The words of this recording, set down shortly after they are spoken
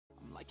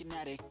like an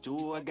addict,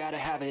 do I gotta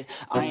have it.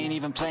 I ain't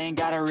even playing,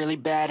 got a really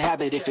bad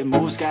habit. If it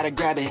moves, gotta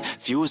grab it,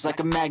 fuse like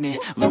a magnet.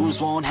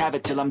 Lose, won't have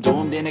it till I'm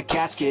doomed in a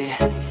casket.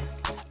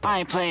 I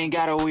ain't playing,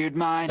 got a weird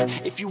mind.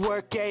 If you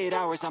work 8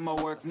 hours,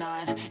 I'ma work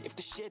 9. If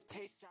the shit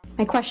tastes...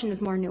 My question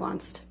is more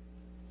nuanced.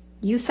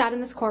 You sat in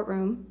this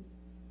courtroom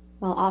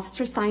while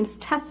Officer Sines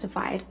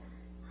testified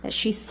that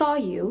she saw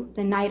you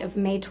the night of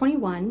May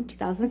 21,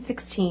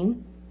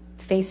 2016,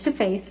 face to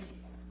face,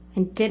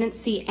 and didn't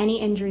see any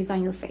injuries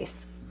on your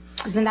face.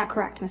 Isn't that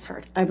correct, Ms.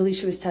 Heard? I believe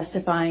she was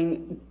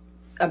testifying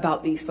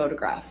about these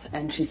photographs,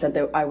 and she said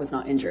that I was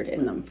not injured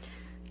in them.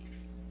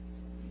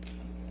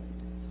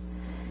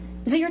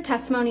 Is it your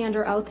testimony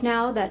under oath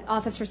now that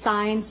Officer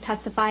Sines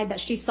testified that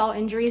she saw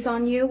injuries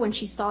on you when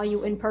she saw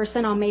you in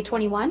person on May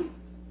 21?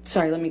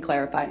 Sorry, let me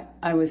clarify.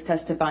 I was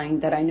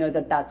testifying that I know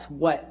that that's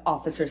what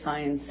Officer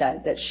Sines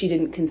said, that she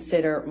didn't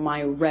consider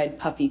my red,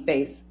 puffy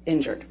face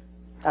injured.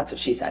 That's what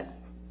she said.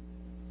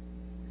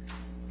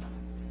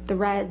 The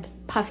red,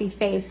 puffy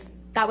face,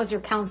 that was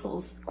your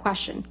counsel's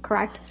question,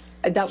 correct?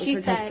 That was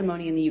her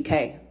testimony in the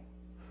UK.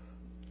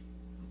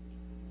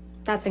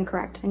 That's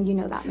incorrect, and you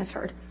know that, Ms.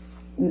 Heard.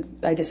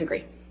 I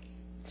disagree.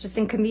 It's just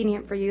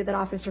inconvenient for you that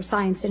Officer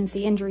Sines didn't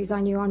see injuries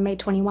on you on May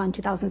 21,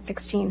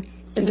 2016.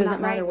 It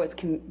doesn't matter what's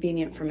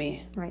convenient for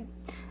me. Right.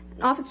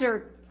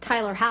 Officer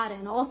Tyler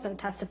Haddon also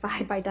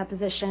testified by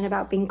deposition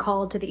about being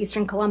called to the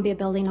Eastern Columbia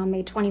building on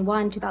May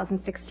 21,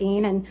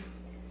 2016, and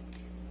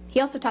he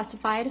also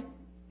testified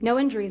no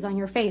injuries on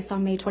your face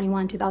on May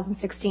 21,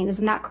 2016.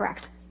 Isn't that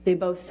correct? They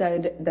both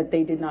said that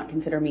they did not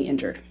consider me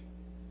injured.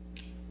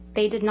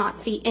 They did not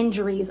see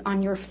injuries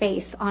on your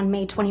face on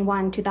May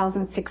 21,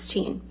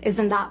 2016.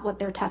 Isn't that what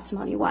their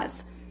testimony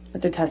was?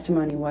 What their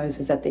testimony was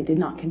is that they did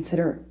not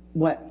consider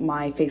what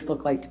my face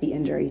looked like to be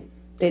injury.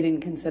 They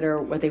didn't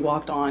consider what they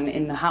walked on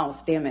in the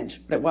house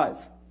damage, but it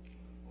was.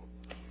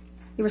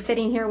 You were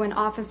sitting here when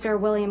Officer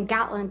William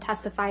Gatlin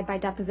testified by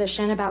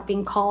deposition about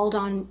being called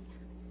on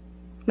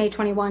May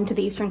 21 to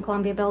the Eastern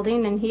Columbia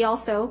building, and he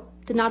also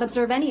did not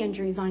observe any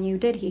injuries on you,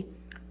 did he?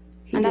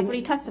 And that's what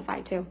he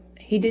testified to.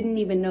 He didn't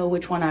even know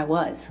which one I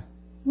was.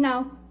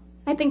 No,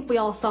 I think we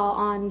all saw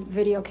on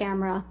video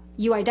camera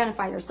you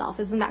identify yourself.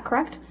 Isn't that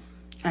correct?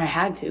 I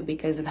had to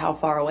because of how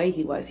far away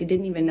he was. He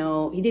didn't even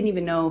know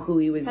who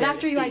he was. But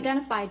after you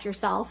identified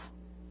yourself,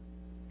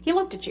 he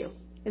looked at you.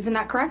 Isn't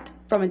that correct?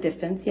 From a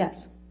distance,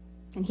 yes.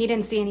 And he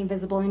didn't see any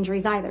visible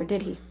injuries either,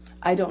 did he?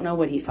 I don't know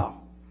what he saw.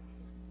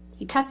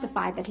 He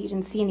testified that he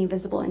didn't see any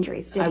visible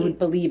injuries, did he? I would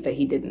believe that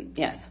he didn't,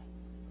 yes.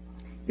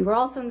 You were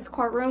also in this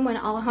courtroom when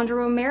Alejandro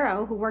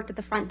Romero, who worked at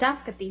the front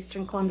desk at the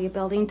Eastern Columbia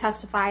building,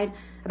 testified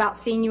about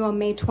seeing you on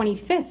May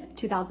 25th,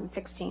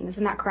 2016.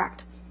 Isn't that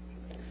correct?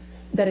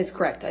 That is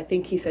correct. I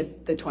think he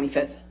said the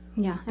 25th.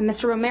 Yeah, and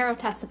Mr. Romero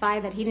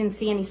testified that he didn't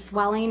see any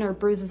swelling or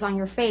bruises on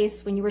your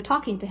face when you were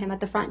talking to him at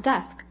the front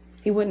desk.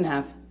 He wouldn't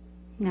have.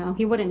 No,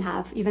 he wouldn't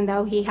have, even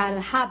though he had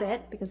a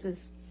habit, because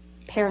his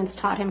parents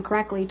taught him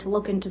correctly, to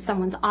look into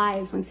someone's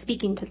eyes when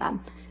speaking to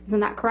them. Isn't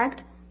that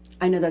correct?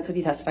 I know that's what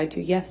he testified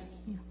to, yes.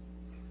 Yeah.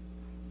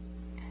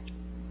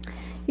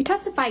 You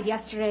testified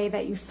yesterday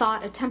that you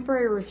sought a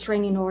temporary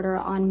restraining order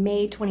on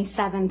May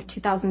 27th,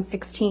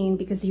 2016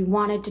 because you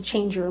wanted to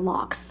change your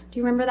locks. Do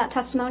you remember that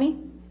testimony?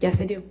 Yes,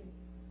 I do.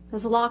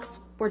 Those locks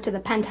were to the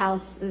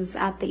penthouses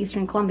at the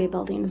Eastern Columbia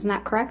building. Isn't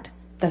that correct?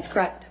 That's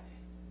correct.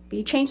 But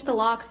you changed the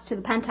locks to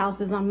the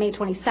penthouses on May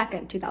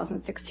 22nd,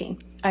 2016.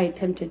 I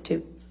attempted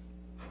to.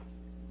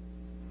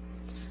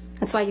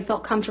 That's why you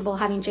felt comfortable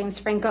having James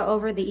Franco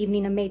over the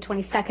evening of May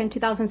 22nd,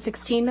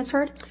 2016, Ms.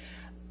 Heard?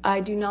 I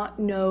do not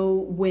know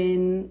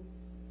when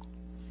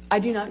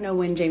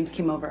James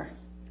came over.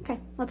 Okay,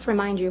 let's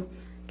remind you.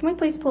 Can we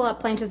please pull up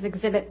Plaintiff's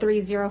Exhibit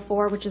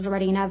 304, which is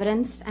already in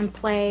evidence, and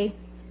play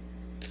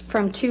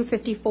from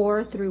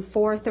 254 through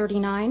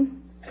 439?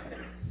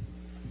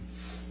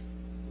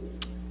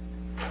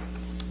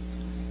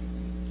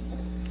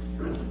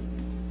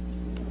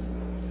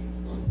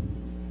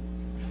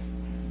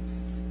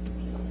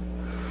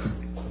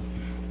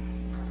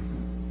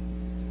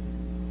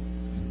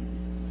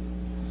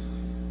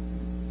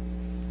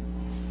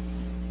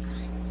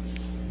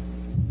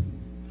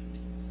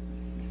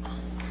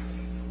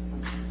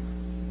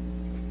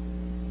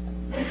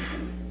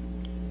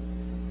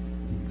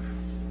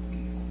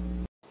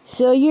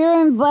 So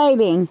you're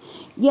inviting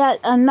yet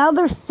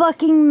another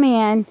fucking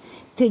man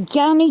to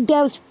Johnny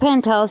Depp's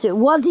penthouse. It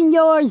wasn't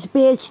yours,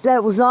 bitch.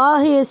 That was all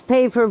his,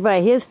 paid for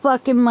by his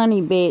fucking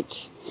money,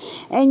 bitch.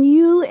 And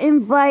you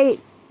invite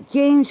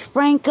James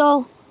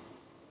Franco?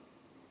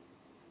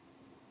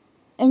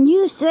 And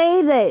you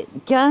say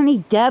that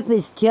Johnny Depp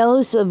is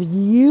jealous of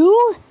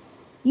you?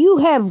 You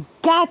have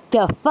got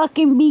to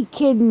fucking be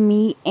kidding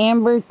me,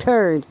 Amber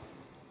Turd.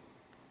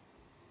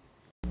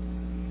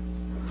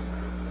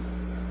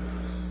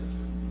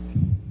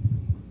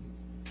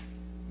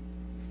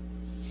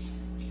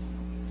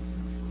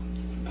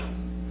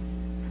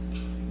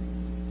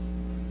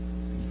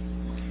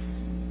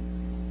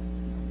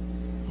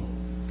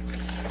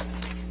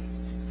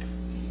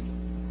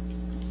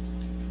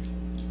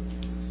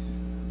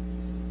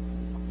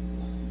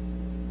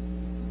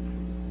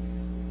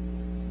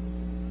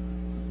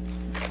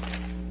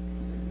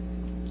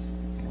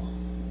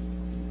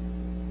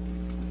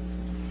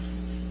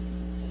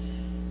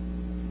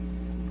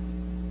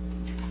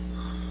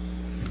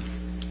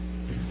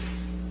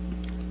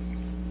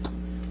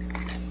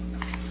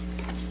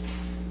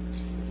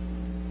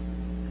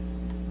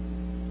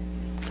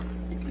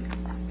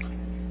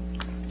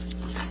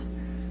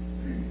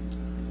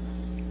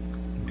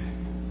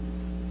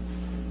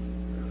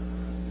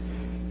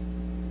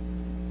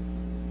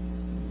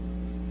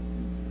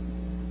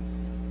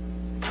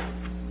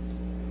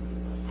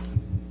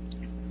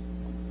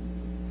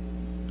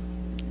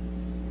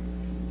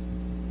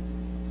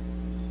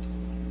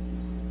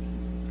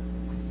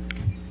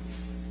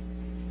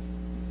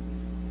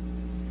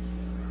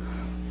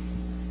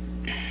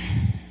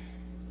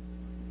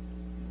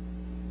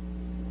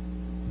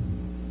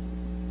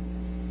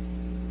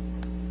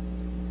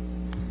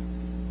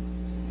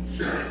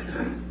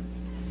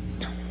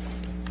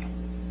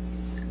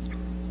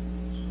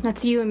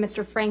 That's you and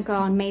Mr. Franco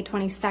on May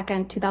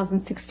 22nd,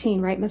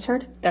 2016, right, Ms.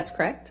 Heard? That's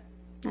correct.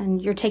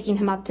 And you're taking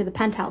him up to the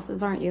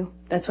penthouses, aren't you?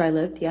 That's where I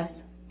lived,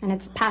 yes. And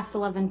it's past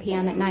 11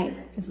 p.m. at night,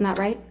 isn't that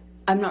right?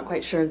 I'm not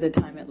quite sure of the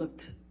time it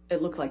looked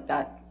like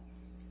that.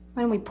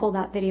 Why don't we pull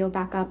that video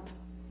back up?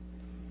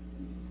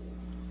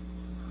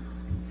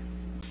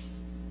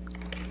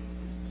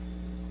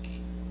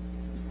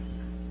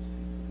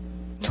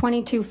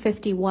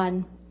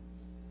 $22:51.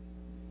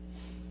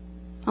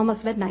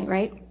 Almost midnight,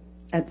 right?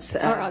 That's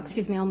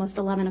Excuse me, almost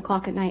 11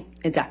 o'clock at night.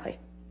 exactly.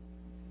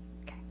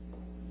 Okay.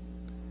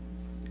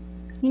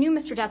 You knew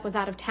Mr. Depp was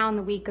out of town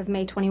the week of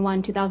May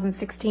 21,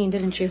 2016,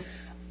 didn't you?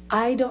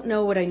 I don't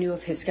know what I knew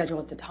of his schedule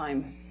at the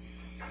time.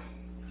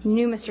 You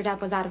knew Mr.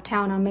 Depp was out of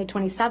town on May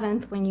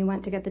 27th when you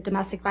went to get the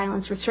domestic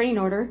violence restraining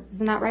order,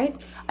 isn't that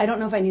right? I don't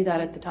know if I knew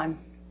that at the time.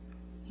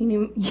 You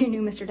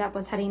knew Mr. Depp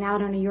was heading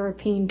out on a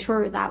European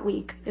tour that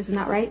week, isn't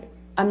that right?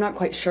 I'm not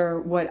quite sure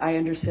what I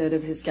understood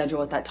of his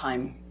schedule at that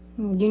time.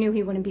 You knew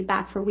he wouldn't be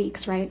back for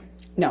weeks, right?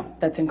 No,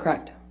 that's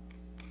incorrect.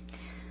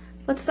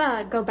 Let's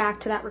go back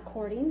to that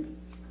recording.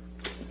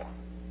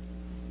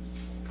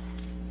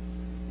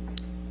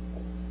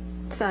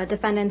 It's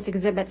Defendant's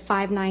Exhibit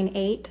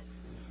 598.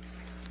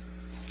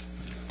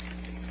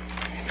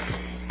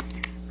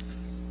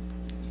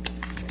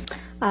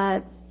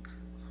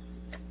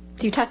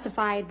 You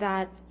testified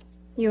that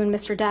you and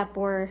Mr. Depp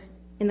were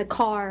in the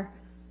car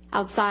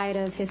outside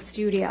of his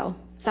studio.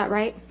 Is that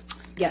right?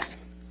 Yes.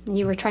 And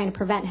you were trying to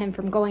prevent him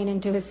from going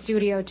into his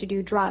studio to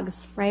do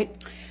drugs, right?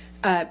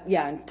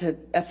 Yeah, to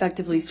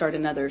effectively start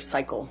another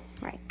cycle.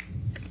 Right.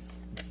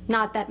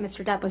 Not that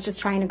Mr. Depp was just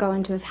trying to go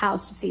into his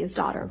house to see his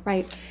daughter,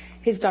 right?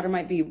 His daughter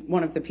might be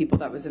one of the people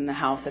that was in the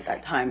house at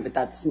that time, but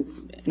that's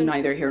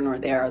neither here nor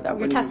there. That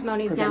Your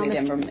testimony is now,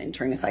 prevented him from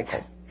entering a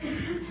cycle.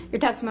 Your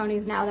testimony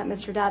is now that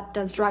Mr. Depp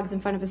does drugs in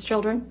front of his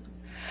children?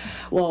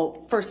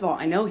 Well, first of all,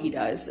 I know he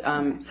does.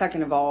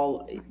 Second of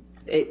all,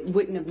 it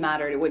wouldn't have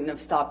mattered. It wouldn't have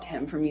stopped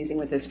him from using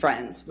with his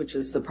friends, which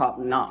was the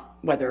problem, not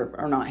whether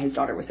or not his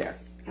daughter was there.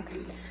 Okay.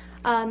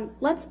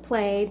 Let's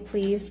play,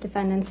 please,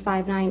 Defendants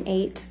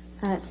 598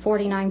 at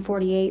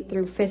 49:48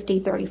 through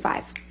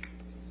 50:35.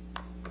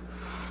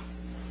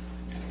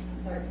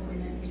 Sorry,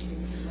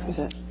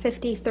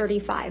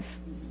 50:35.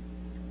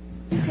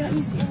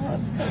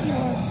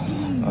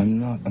 I'm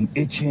not. I'm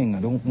itching. I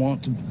don't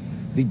want to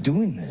be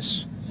doing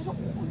this.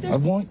 I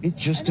want it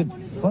just to.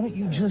 Why don't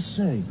you just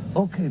say,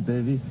 okay,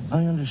 baby,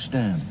 I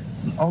understand.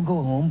 I'll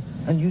go home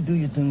and you do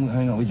your thing,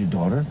 hang out with your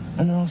daughter,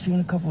 and then I'll see you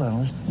in a couple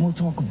hours and we'll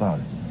talk about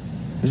it.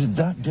 Is it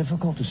that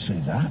difficult to say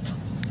that?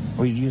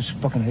 Or you just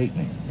fucking hate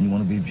me and you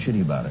want to be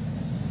shitty about it?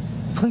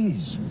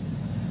 Please.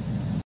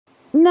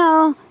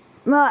 No,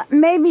 well,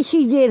 maybe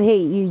she did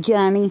hate you,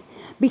 Johnny.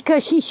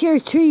 Because she sure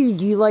treated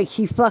you like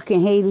she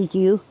fucking hated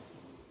you.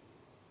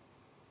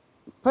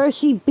 First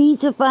she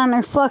beats up on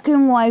her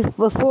fucking wife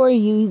before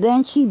you,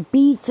 then she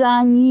beats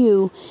on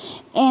you,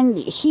 and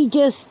she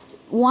just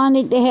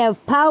wanted to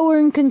have power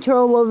and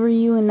control over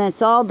you, and that's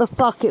all the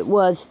fuck it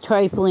was,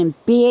 trifling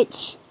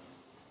bitch.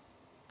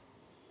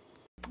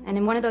 And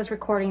in one of those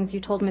recordings, you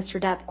told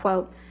Mr. Depp,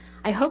 quote,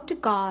 "I hope to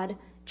God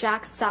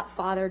Jack's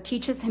stepfather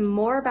teaches him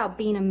more about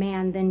being a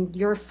man than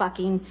your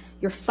fucking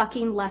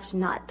left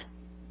nut,"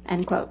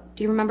 end quote.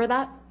 Do you remember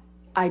that?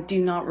 I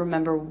do not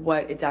remember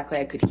what exactly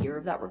I could hear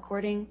of that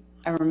recording.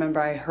 I remember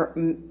I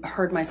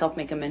heard myself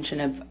make a mention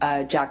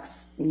of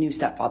Jack's new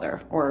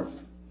stepfather, or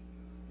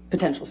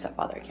potential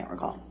stepfather, I can't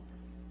recall.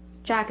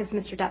 Jack is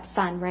Mr. Depp's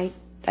son, right?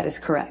 That is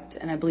correct.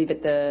 And I believe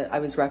I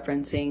was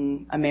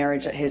referencing a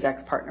marriage that his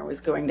ex-partner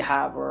was going to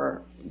have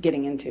or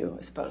getting into,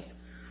 I suppose.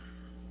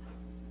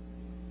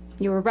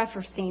 You were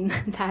referencing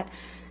that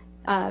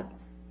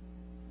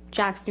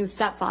Jack's new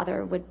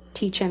stepfather would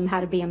teach him how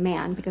to be a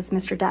man because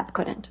Mr. Depp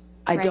couldn't.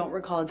 I right? don't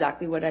recall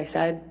exactly what I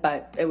said,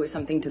 but it was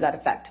something to that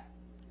effect.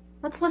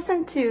 Let's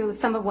listen to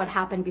some of what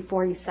happened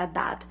before you said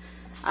that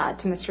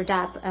to Mr.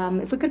 Depp.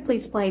 If we could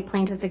please play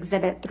Plaintiff's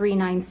Exhibit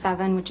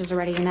 397, which is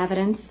already in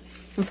evidence.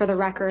 And for the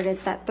record,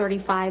 it's at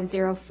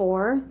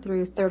 3504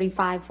 through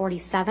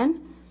 3547.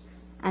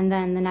 And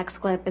then the next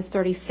clip is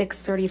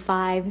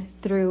 3635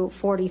 through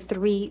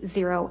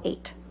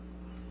 4308.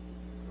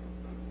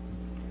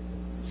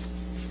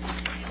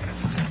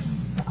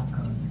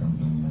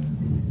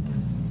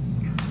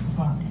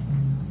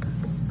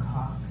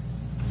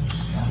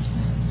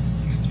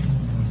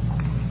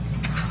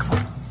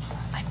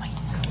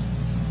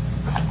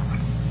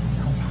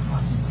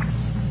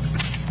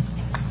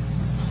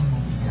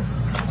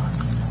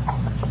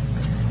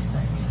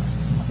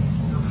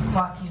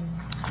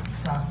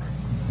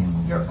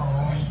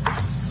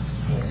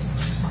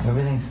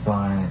 Everything's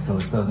fine until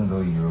it doesn't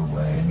go your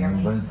way.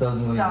 And when it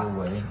doesn't go your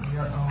way,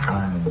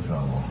 I'm in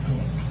trouble.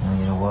 And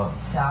you know what?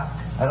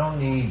 I don't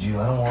need you.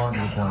 I don't want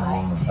your kind of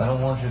woman. I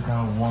don't want your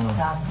kind of woman.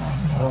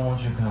 I don't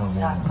want your kind of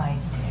woman.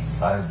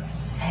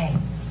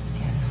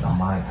 I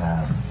might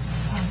have.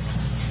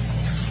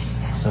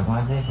 Suck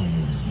my dick with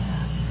you.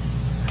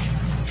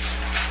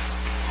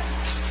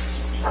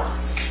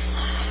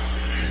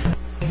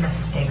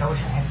 Mistake. I wish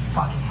I had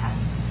fucking had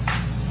it.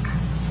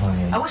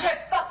 I wish I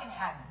fucking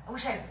hadn't. I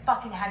wish I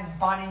fucking hadn't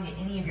bought into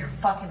any of your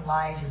fucking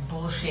lies, your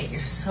bullshit,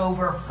 your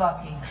sober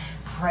fucking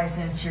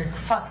presence, your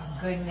fucking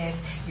goodness,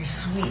 your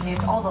sweetness,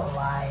 all the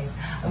lies.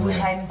 I wish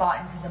I hadn't bought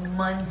into the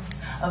months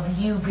of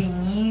you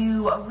being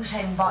you. I wish I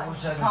hadn't bought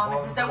into the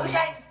promises. I wish I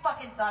hadn't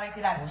fucking thought I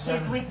could have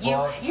kids with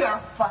you. You're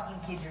a fucking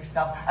kid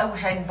yourself. I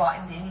wish I hadn't bought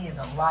into any of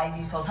the lies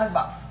you sold. Talk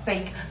about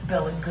fake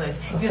bill of goods.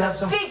 You're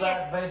the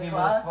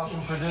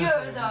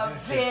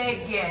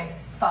biggest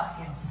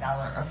fucking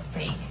seller of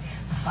fake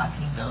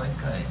fucking bill of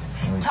goods.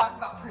 Talk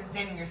about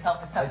presenting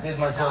yourself as something. I did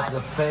myself as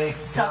a fake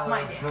seller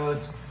of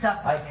goods.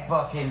 Suck my dick. I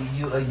fucking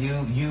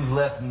you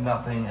left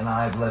nothing and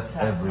I've left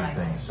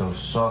everything. So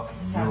suck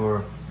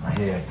your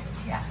dick.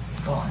 Yeah,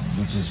 go on.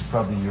 Which is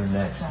probably your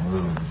next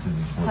move because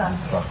it's what you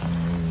fucking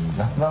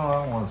need. No, I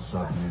don't want to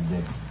suck your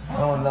dick. I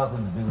don't want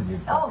nothing to do with your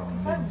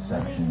fucking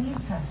midsection. Need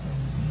something.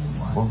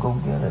 Well, go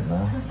get it,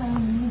 man. Because I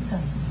need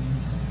something.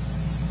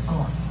 Go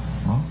on.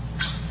 Huh?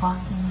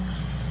 Fucking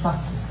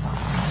fuck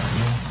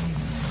yourself.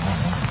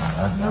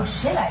 No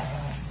shit, I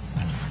don't.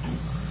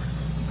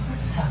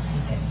 Suck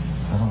your dick.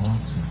 I don't want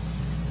to.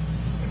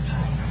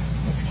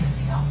 It's gonna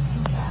be all me,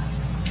 yeah.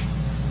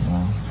 No,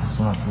 that's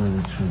not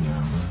really true,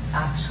 Amber.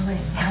 Actually,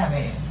 it kind of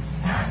is.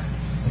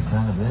 It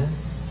kind of is?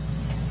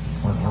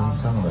 What are you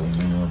talking about? You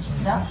mean what's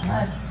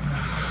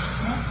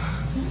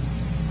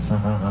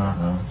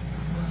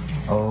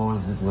Oh,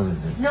 is it? What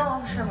is it? No,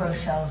 I'm sure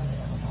Rochelle's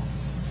available.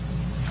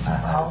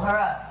 Call her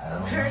up.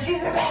 I'm sure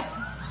she's available.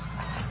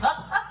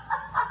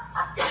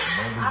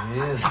 Maybe she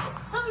is.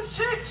 I'm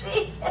sure she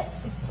is.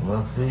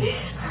 We'll see.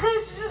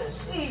 I'm sure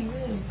she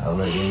is. I'll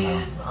let you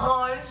know.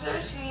 Oh, I'm sure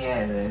she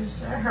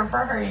is. I'm sure for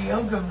her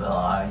yoga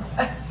vlog.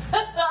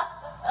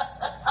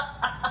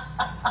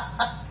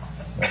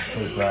 That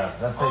fake laugh.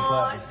 That fake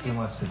laugh is too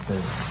much to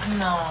take.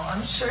 No,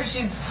 I'm sure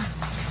she's...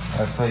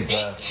 That fake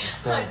laugh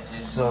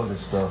is so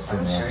disgusting.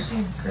 I'm sure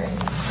she's great.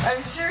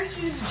 I'm sure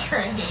she's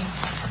great.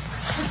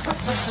 I'm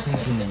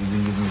thinking that you've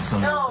been giving me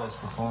some of the best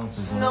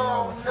performances in the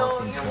world. No,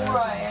 you're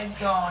right. I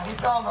don't.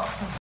 It's all about...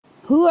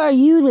 Who are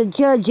you to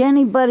judge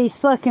anybody's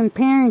fucking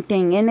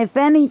parenting? And if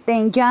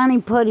anything, Johnny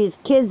put his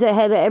kids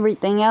ahead of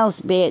everything else,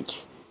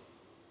 bitch.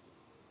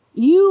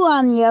 You,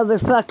 on the other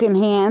fucking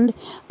hand,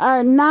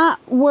 are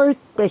not worth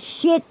the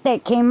shit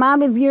that came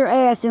out of your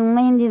ass and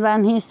landed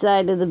on his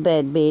side of the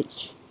bed,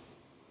 bitch.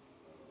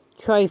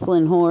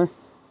 Trifling whore.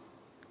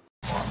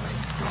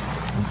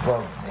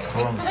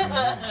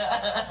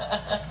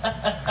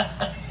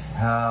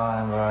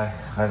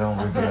 I don't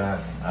regret.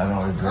 I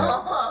don't regret.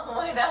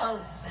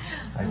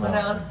 What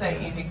else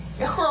that you do?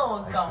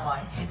 Oh, come on.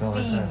 Come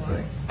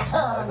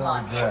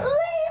on.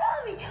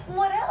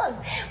 What else?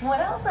 What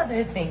else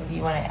other things do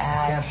you want to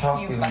add?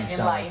 You fucking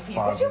lying piece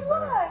of shit.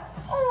 What?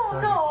 Oh,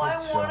 no, I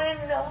want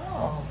to know.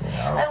 I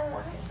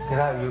want to know. Get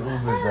out your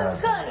Ubers out.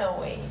 I'm kind of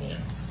waiting.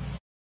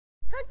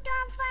 Hooked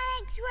on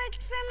Phonics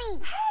worked for me.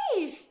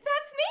 Hey,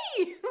 that's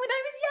me when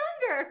I was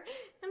younger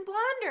and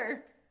blonder.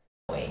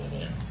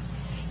 Waiting.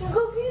 You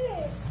go get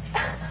it.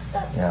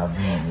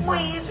 Yeah,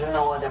 wait, is there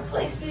no other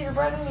place for you to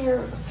run in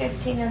your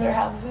 15 other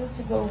houses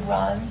to go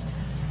run?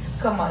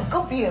 Come on,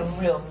 go be a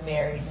real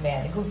married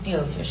man and go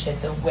deal with your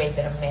shit the way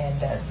that a man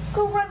does.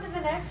 Go run to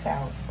the next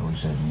house.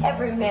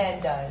 Every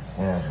man does.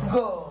 Yeah,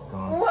 go.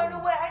 Run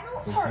away. I know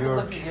it's hard to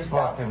look at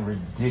yourself. Fucking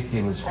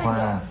ridiculous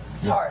plan.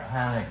 It's hard.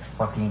 Panic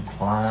fucking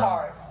plan. It's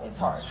hard. It's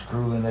hard.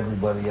 Screwing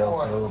everybody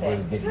else over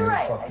to get your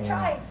fucking... You're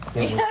right, I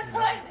tried. That's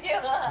what I do.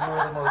 You're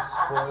the most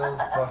spoiled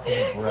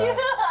fucking brat.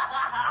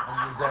 And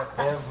you got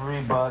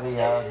everybody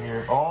out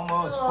here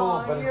almost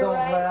full, but it don't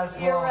last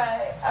long. You're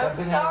right. I've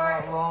been here a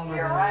lot longer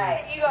You're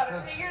right. You got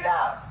to figure it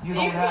out. You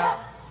don't have...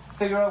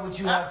 Figure out what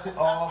you have to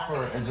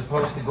offer as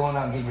opposed to going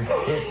out and get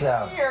your kids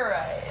out. You're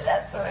right.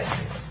 That's what I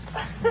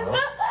do.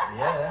 Well,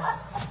 yeah.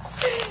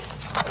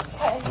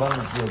 Okay.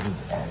 London Field is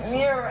excellent.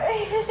 You're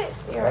right.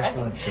 You're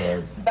excellent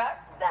choice.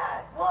 Back to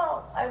that.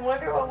 Well, I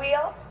wonder what we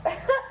else... I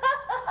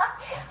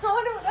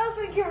wonder what else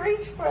we can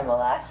reach for in the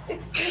last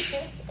 60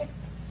 minutes.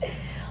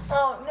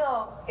 Oh,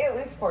 no. It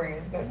was 4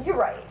 years ago. You're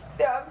right.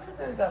 I'm sure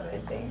there's other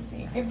things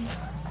you can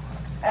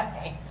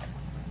find.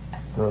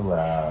 Go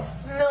laugh.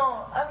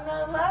 No, I'm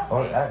not laughing.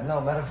 Or, no,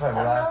 matter of fact,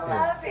 I'm laugh not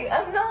laughing.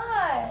 I'm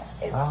not.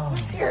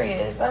 It's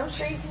serious. I'm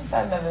sure you can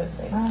find other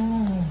things.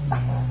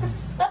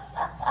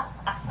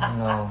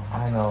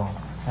 I know.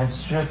 And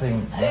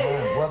stripping.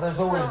 Well, there's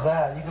always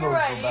that. You can always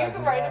go back. You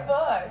can write a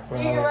book.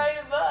 You can write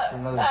a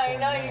book. I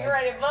know you can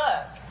write a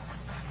book.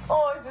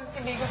 Oh, is this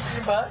going to be good for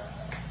your book?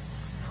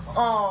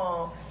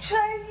 Oh, should I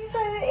have you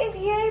sign an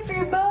NDA for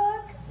your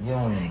book?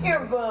 Your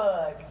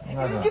book. Is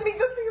this going to be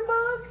good for your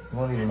book?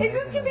 Is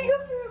this going to be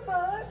good for your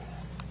book?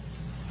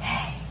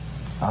 Hey.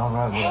 I'll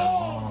write what I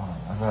want.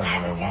 I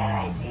have a good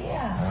idea.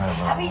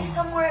 How about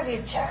somewhere of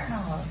your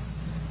journals?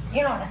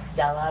 You don't want to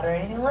sell out or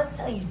anything. Let's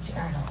sell you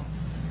journals.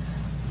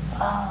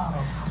 Oh,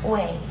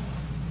 wait.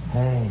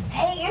 Hey,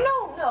 you're not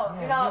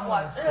you're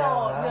not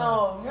selling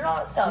out. You don't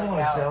want to sell out,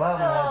 Magic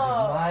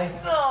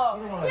Mike. No.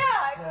 You don't want to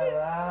sell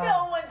out. No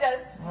one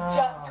does.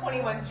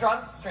 21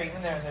 drunk straight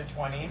when they're in their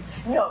 20s.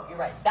 No, you're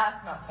right.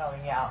 That's not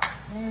selling out.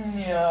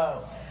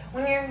 No.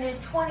 When you're in your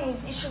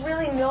 20s, you should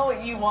really know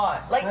what you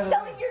want. Like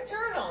selling your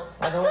journals.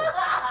 By the way,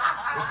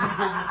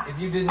 if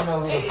you didn't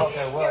know who the fuck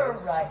I was. You're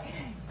right.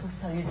 Go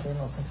sell your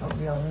journals like a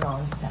real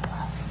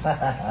non-sellout.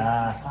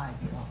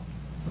 55-year-old.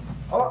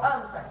 Or,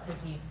 sorry,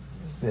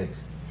 56.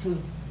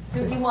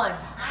 51.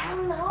 I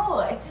don't know.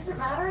 It doesn't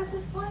matter at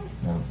this point.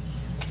 No.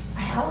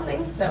 I don't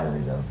think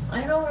so.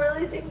 I don't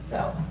really think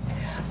so.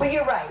 But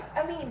you're right.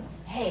 I mean,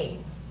 hey,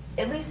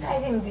 at least I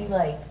didn't do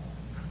like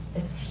a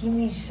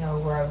TV show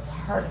where I was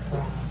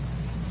heartbroken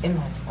in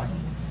my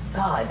 20s.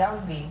 God, that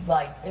would be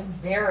like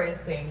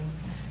embarrassing.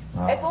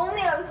 If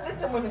only I was with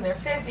someone in their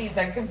 50s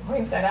that could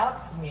point that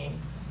out to me.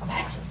 I'm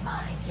actually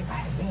fine. You're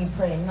right. When you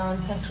play a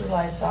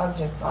non-sexualized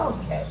object.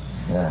 Okay.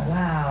 Yeah.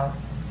 Wow.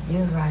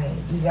 You're right.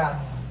 You got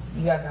me.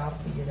 You got it all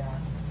figured out.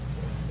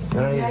 You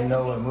don't even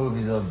know what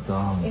movies I've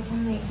done. You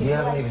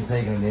haven't even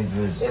taken an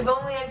interest. If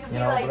only I could be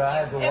like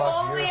you. If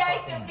only I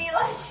could be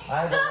like you. I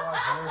had to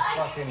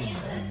watch your fucking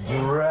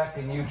direct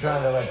and you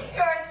trying to like...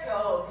 You're a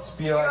joke.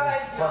 Spew out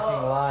these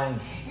fucking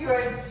lines. You're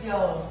a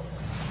joke.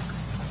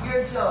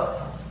 You're a joke.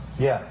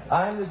 Yeah,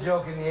 I'm the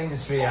joke in the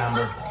industry,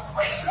 Amber.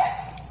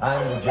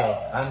 I'm the joke.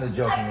 I'm the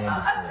joke in the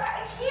industry. I'm sorry.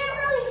 I can't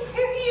really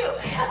hear you.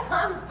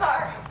 I'm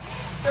sorry.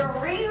 The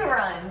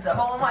reruns of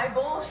all my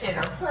bullshit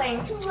are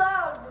playing too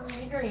loud for me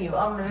to hear you.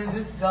 I'm gonna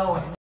just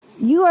go.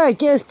 You are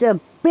just a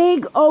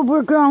big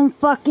overgrown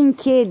fucking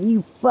kid,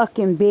 you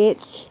fucking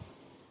bitch.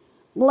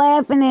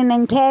 Laughing and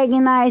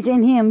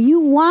antagonizing him. You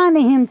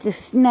wanted him to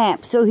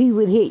snap so he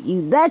would hit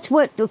you. That's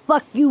what the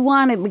fuck you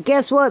wanted. But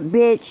guess what,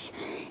 bitch?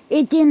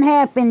 It didn't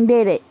happen,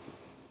 did it?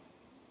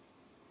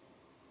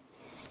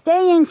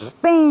 Stay in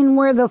Spain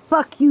where the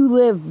fuck you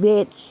live,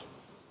 bitch.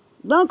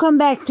 Don't come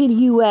back to the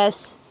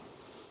U.S.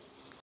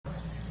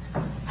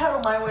 Pedal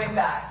my way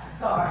back.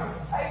 Sorry.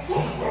 I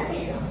can't hear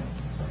you.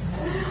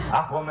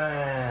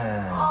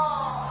 Aquaman.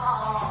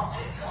 Oh,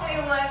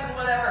 21,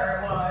 whatever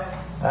it was.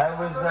 I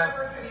was, I don't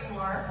remember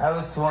anymore. I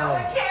was 20. No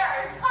one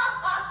cares.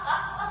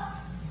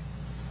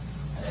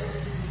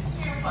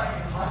 You're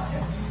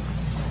fucking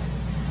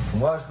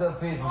Washed up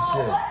piece of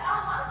shit.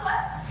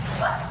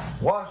 What?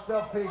 Washed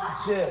up piece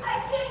of shit. I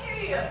can't hear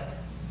you.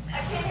 I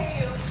can't hear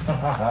you.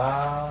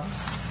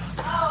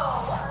 Oh,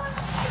 I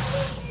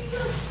can't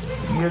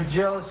hear you. Your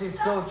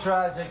jealousy's so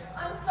tragic.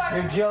 I'm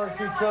sorry. Your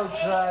jealousy's so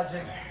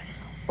tragic.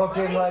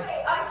 Fucking like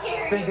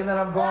thinking that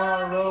I'm going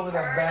on a road with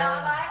a band.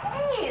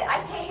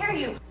 I can't hear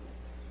you.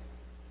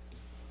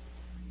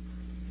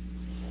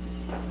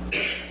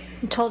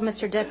 You told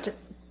Mr.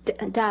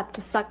 Depp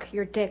to suck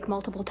your dick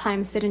multiple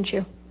times, didn't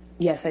you?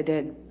 Yes, I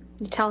did.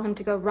 You tell him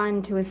to go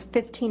run to his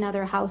 15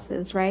 other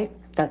houses, right?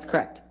 That's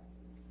correct.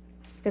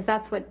 Because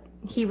that's what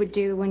he would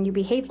do when you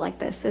behave like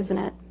this, isn't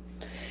it?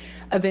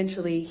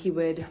 Eventually, he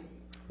would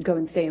go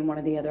and stay in one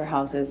of the other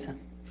houses.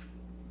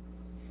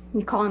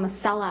 You call him a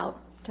sellout,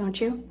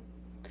 don't you?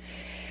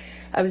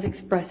 I was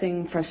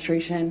expressing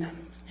frustration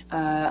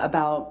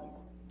about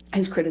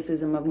his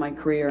criticism of my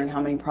career and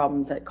how many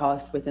problems that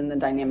caused within the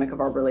dynamic of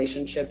our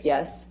relationship,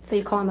 yes. So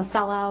you call him a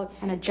sellout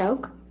and a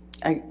joke?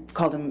 I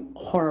called him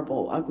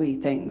horrible, ugly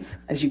things,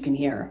 as you can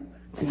hear.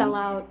 And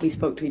Sellout. We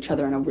spoke to each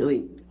other in a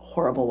really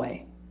horrible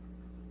way.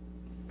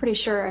 Pretty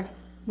sure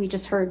we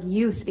just heard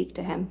you speak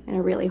to him in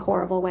a really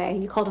horrible way.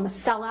 You called him a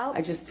sellout,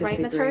 I just right,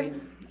 Miss disagree.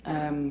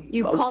 Heard?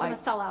 You called him a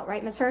sellout,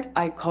 right, Miss Heard?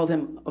 I called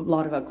him a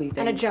lot of ugly things.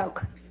 And a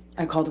joke.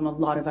 I called him a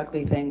lot of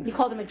ugly things. You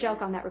called him a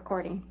joke on that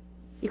recording.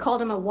 You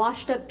called him a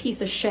washed up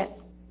piece of shit.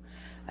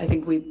 I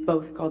think we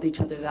both called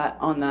each other that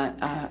on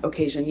that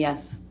occasion,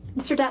 yes.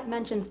 Mr. Depp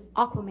mentions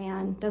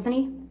Aquaman, doesn't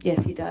he?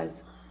 Yes, he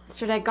does.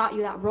 Mr. Depp got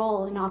you that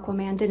role in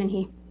Aquaman, didn't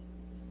he?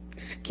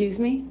 Excuse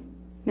me?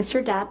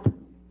 Mr. Depp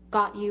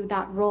got you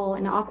that role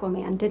in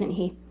Aquaman, didn't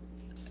he?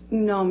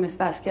 No, Miss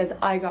Vasquez,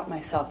 I got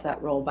myself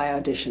that role by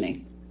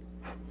auditioning.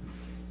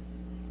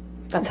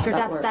 That's how Mr.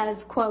 that Depp works.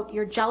 says, quote,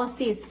 your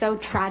jealousy is so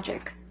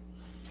tragic.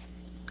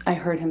 I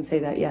heard him say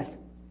that, yes.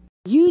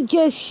 You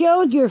just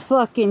showed your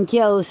fucking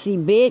jealousy,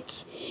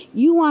 bitch.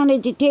 You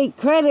wanted to take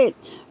credit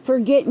for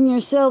getting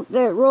yourself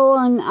that role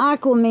in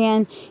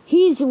Aquaman.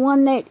 He's the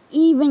one that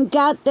even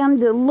got them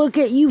to look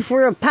at you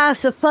for a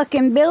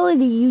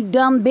pass-a-fucking-ability, you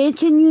dumb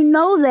bitch, and you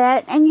know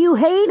that, and you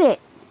hate it.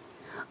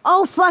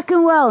 Oh,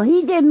 fucking well,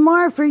 he did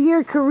more for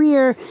your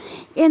career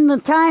in the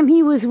time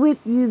he was with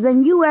you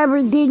than you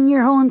ever did in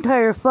your whole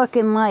entire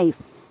fucking life.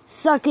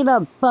 Suck it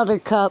up,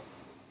 buttercup.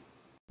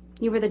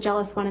 You were the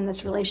jealous one in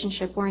this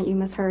relationship, weren't you,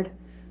 Miss Heard?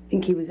 I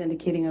think he was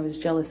indicating I was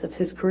jealous of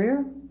his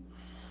career.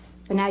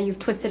 But now you've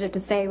twisted it to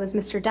say it was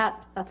Mr.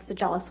 Depp that's the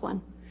jealous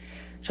one.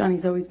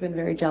 Johnny's always been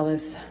very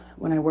jealous.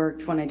 When I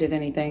worked, when I did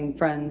anything,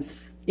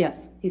 friends.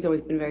 Yes, he's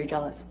always been very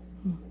jealous.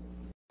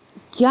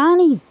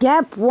 Johnny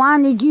Depp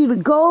wanted you to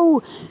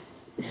go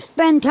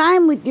spend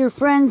time with your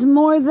friends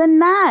more than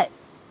not,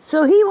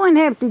 so he wouldn't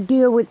have to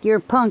deal with your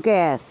punk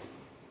ass.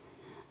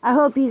 I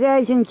hope you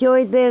guys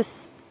enjoyed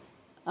this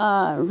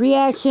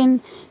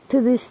reaction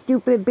to this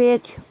stupid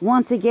bitch.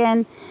 Once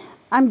again,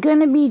 I'm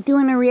gonna be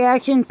doing a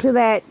reaction to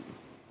that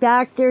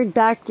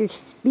Dr.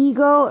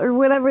 Spiegel, or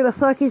whatever the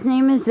fuck his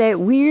name is, that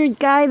weird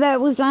guy that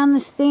was on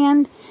the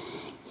stand.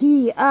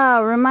 He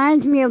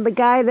reminds me of the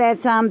guy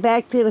that's on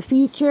Back to the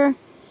Future.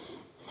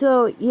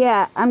 So,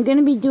 yeah, I'm going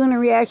to be doing a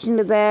reaction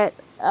to that.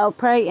 I'll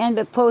probably end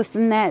up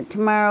posting that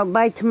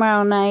by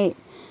tomorrow night.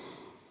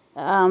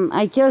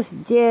 I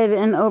just did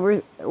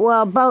about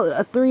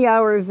a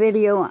 3-hour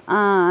video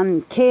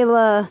on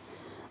Kayla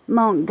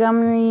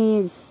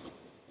Montgomery's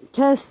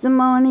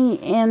testimony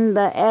in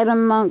the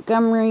Adam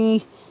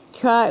Montgomery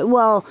trial.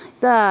 Well,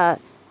 the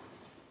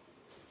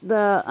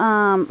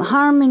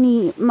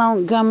Harmony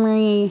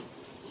Montgomery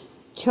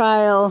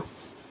trial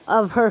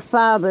of her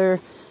father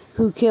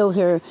who killed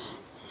her.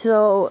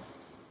 So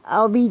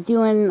I'll be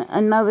doing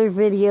another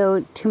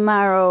video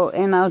tomorrow,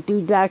 and I'll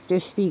do Dr.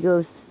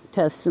 Spiegel's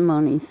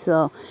testimony.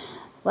 So,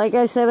 like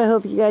I said, I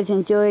hope you guys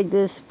enjoyed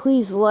this.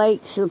 Please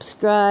like,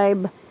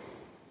 subscribe,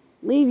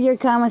 leave your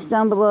comments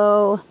down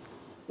below.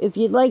 If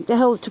you'd like to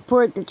help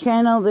support the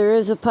channel, there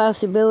is a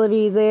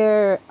possibility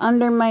there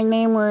under my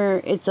name where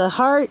it's a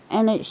heart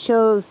and it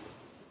shows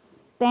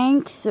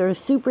thanks or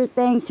super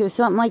thanks or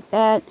something like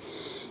that.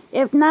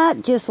 If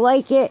not, just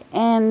like it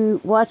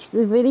and watch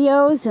the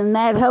videos, and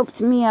that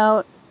helps me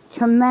out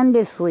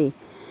tremendously.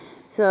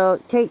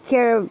 So take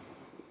care of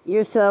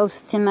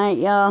yourselves tonight,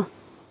 y'all.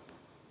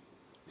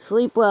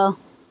 Sleep well.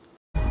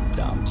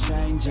 I'm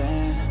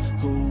changing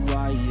who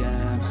I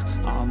am.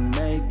 I'm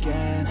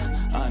making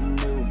a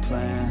new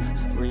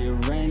plan,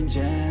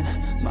 rearranging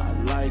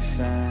my life,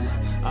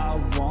 and I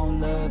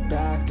won't look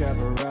back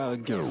ever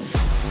again.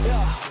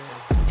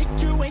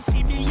 You ain't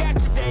see me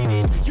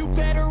activated. You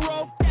better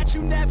hope that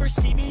you never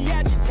see me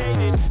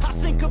agitated. I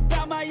think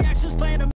about my actions, plan